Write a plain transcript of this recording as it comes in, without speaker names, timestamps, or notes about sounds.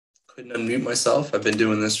Couldn't unmute myself. I've been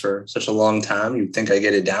doing this for such a long time. You'd think I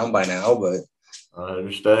get it down by now, but I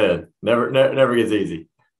understand. Never gets easy.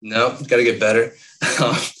 no, got to get better.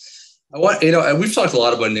 We've talked a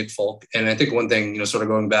lot about Nick Folk, and I think one thing, sort of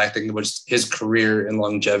going back, thinking about just his career and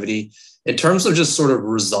longevity, in terms of just sort of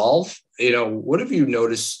resolve, what have you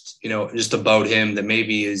noticed, just about him that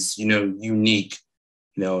maybe is, unique,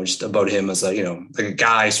 just about him as a, like a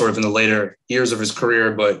guy sort of in the later years of his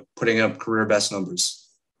career, but putting up career best numbers?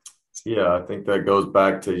 Yeah, I think that goes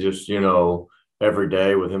back to just, every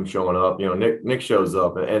day with him showing up. Nick shows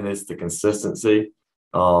up, and it's the consistency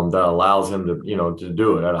that allows him to, to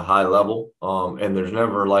do it at a high level. And there's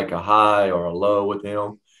never like a high or a low with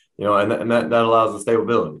him, and that allows the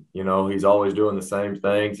stability. He's always doing the same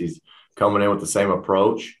things. He's coming in with the same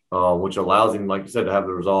approach, which allows him, like you said, to have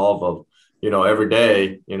the resolve of, every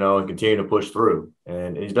day, and continue to push through.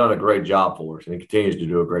 And he's done a great job for us, and he continues to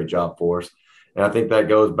do a great job for us. And I think that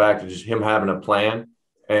goes back to just him having a plan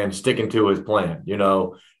and sticking to his plan.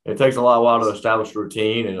 It takes a while to establish a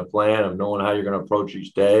routine and a plan of knowing how you're going to approach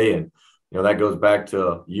each day. And, that goes back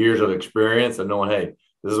to years of experience and knowing, hey,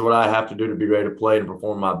 this is what I have to do to be ready to play and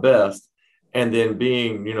perform my best. And then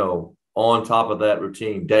being, on top of that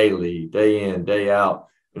routine daily, day in, day out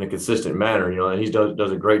in a consistent manner, and he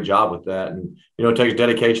does a great job with that. And, it takes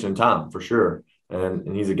dedication and time for sure.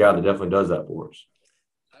 And he's a guy that definitely does that for us.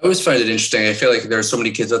 I always find it interesting. I feel like there are so many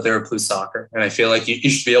kids out there who play soccer, and I feel like you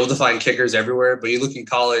should be able to find kickers everywhere. But you look in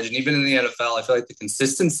college and even in the NFL, I feel like the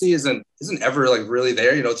consistency isn't ever like really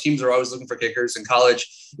there. Teams are always looking for kickers. In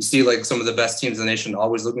college, you see like some of the best teams in the nation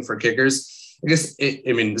always looking for kickers. I guess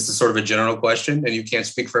this is sort of a general question, and you can't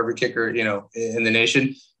speak for every kicker, in the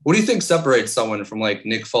nation. What do you think separates someone from like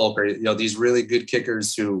Nick Folk or these really good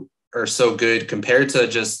kickers who are so good compared to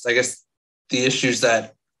just, I guess, the issues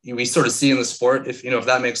that we sort of see in the sport, if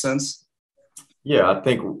that makes sense? Yeah, I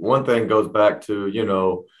think one thing goes back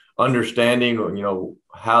to, understanding,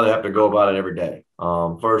 how they have to go about it every day.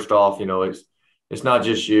 First off, it's not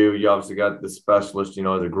just you. You obviously got the specialist,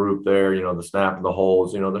 the group there, the snap of the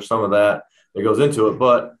holes, there's some of that goes into it.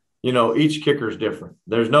 But, each kicker is different.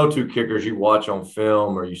 There's no two kickers you watch on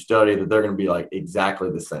film or you study that they're going to be like exactly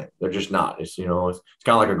the same. They're just not. It's, it's kind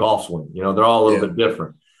of like a golf swing. They're all a little bit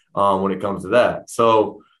different when it comes to that.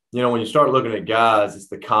 So, when you start looking at guys, it's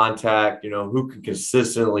the contact, who can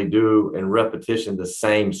consistently do in repetition the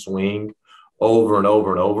same swing over and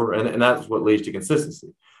over and over. And that's what leads to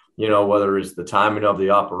consistency, whether it's the timing of the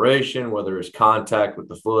operation, whether it's contact with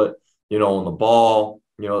the foot, on the ball,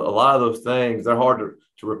 a lot of those things, they're hard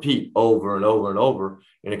to repeat over and over and over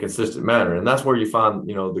in a consistent manner. And that's where you find,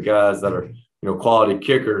 the guys that are, quality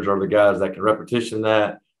kickers are the guys that can repetition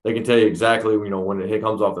that. They can tell you exactly, when it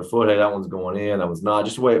comes off their foot, hey, that one's going in, that one's not,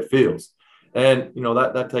 just the way it feels. And,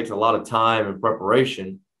 that takes a lot of time and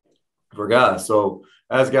preparation for guys. So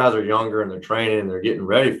as guys are younger and they're training and they're getting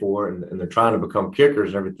ready for it and they're trying to become kickers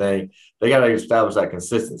and everything, they got to establish that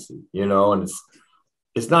consistency, and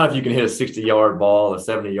it's not if you can hit a 60-yard ball, a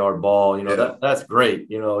 70-yard ball, that's great.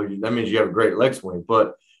 That means you have a great leg swing.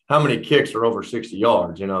 But how many kicks are over 60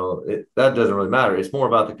 yards? That doesn't really matter. It's more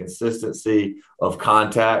about the consistency of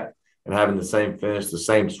contact and having the same finish, the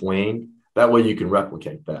same swing. That way you can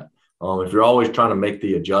replicate that. If you're always trying to make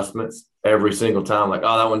the adjustments every single time, like,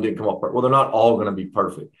 oh, that one didn't come up perfect. Well, they're not all going to be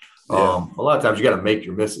perfect. A lot of times you got to make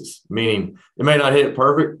your misses, meaning it may not hit it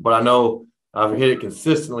perfect, but I know I've hit it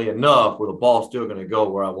consistently enough where the ball's still going to go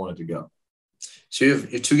where I want it to go. So you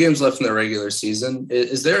have 2 games left in the regular season.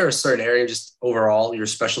 Is there a certain area, just overall, your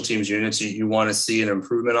special teams units you want to see an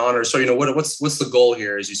improvement on? Or so, what's the goal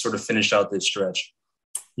here as you sort of finish out this stretch?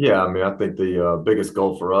 Yeah, I think the biggest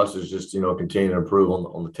goal for us is just, continue to improve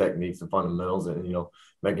on the techniques and fundamentals and,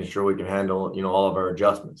 making sure we can handle, all of our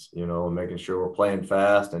adjustments, and making sure we're playing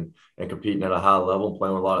fast and competing at a high level,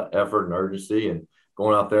 playing with a lot of effort and urgency and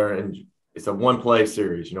going out there. And it's a one-play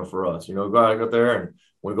series, for us. We go out there and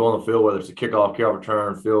when we go on the field, whether it's a kickoff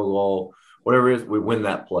return, field goal, whatever it is, we win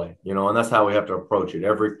that play, and that's how we have to approach it.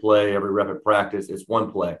 Every play, every rep at practice, it's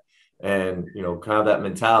one play. And, kind of that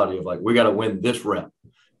mentality of like, we got to win this rep,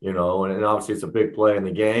 and obviously it's a big play in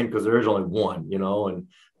the game because there is only one, and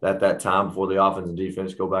at that time before the offense and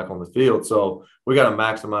defense go back on the field. So we got to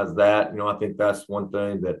maximize that. I think that's one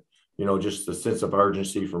thing that, just the sense of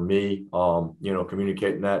urgency for me,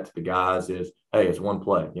 communicating that to the guys is, hey, it's one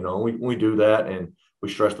play, we do that and we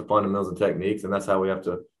stress the fundamentals and techniques, and that's how we have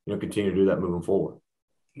to, continue to do that moving forward.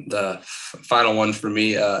 The final one for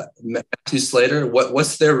me, Matthew Slater,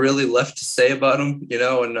 what's there really left to say about him?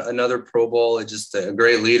 And another Pro Bowl, just a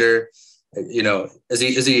great leader. Is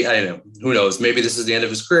he, I don't know, who knows? Maybe this is the end of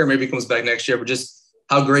his career. Maybe he comes back next year, but just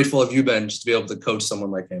how grateful have you been just to be able to coach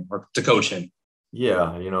someone like him or to coach him?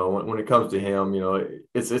 Yeah, when it comes to him,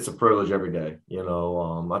 it's a privilege every day.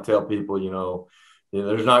 I tell people,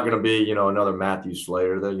 there's not going to be, another Matthew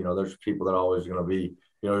Slater. That there's people that are always going to be,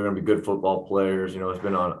 they're going to be good football players. It's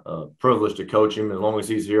been a privilege to coach him. As long as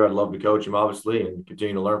he's here, I'd love to coach him, obviously, and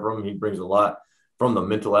continue to learn from him. He brings a lot from the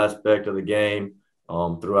mental aspect of the game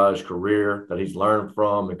throughout his career that he's learned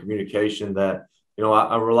from, and communication that,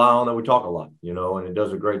 I rely on, that we talk a lot, and it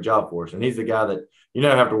does a great job for us. And he's the guy that you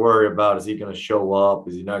never have to worry about, is he going to show up?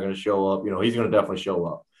 Is he not going to show up? He's going to definitely show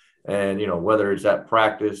up. And, whether it's at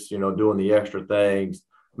practice, doing the extra things,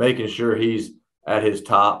 making sure he's at his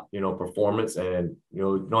top, performance, and,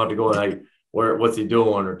 you don't have to go and, what's he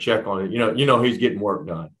doing, or check on it. He's getting work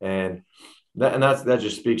done. And that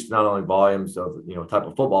just speaks not only volumes of, type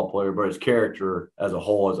of football player, but his character as a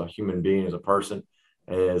whole, as a human being, as a person.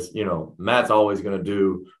 As Matt's always going to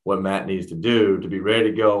do what Matt needs to do to be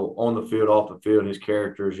ready to go on the field, off the field. His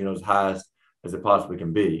character is, as highest as it possibly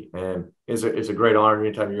can be. And it's a great honor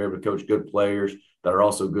anytime you're able to coach good players that are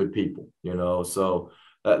also good people, so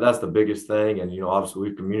that's the biggest thing. And, obviously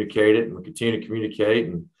we've communicated, and we continue to communicate,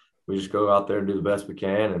 and we just go out there and do the best we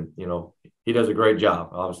can. And, he does a great job.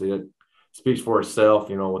 Obviously it speaks for itself,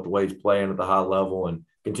 with the way he's playing at the high level, and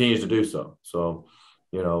continues to do so. So,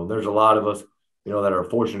 there's a lot of us, that are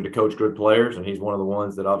fortunate to coach good players, and he's one of the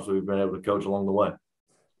ones that obviously we've been able to coach along the way.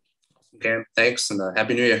 Okay, thanks, and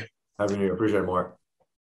Happy New Year. Happy New Year. Appreciate it, Mark.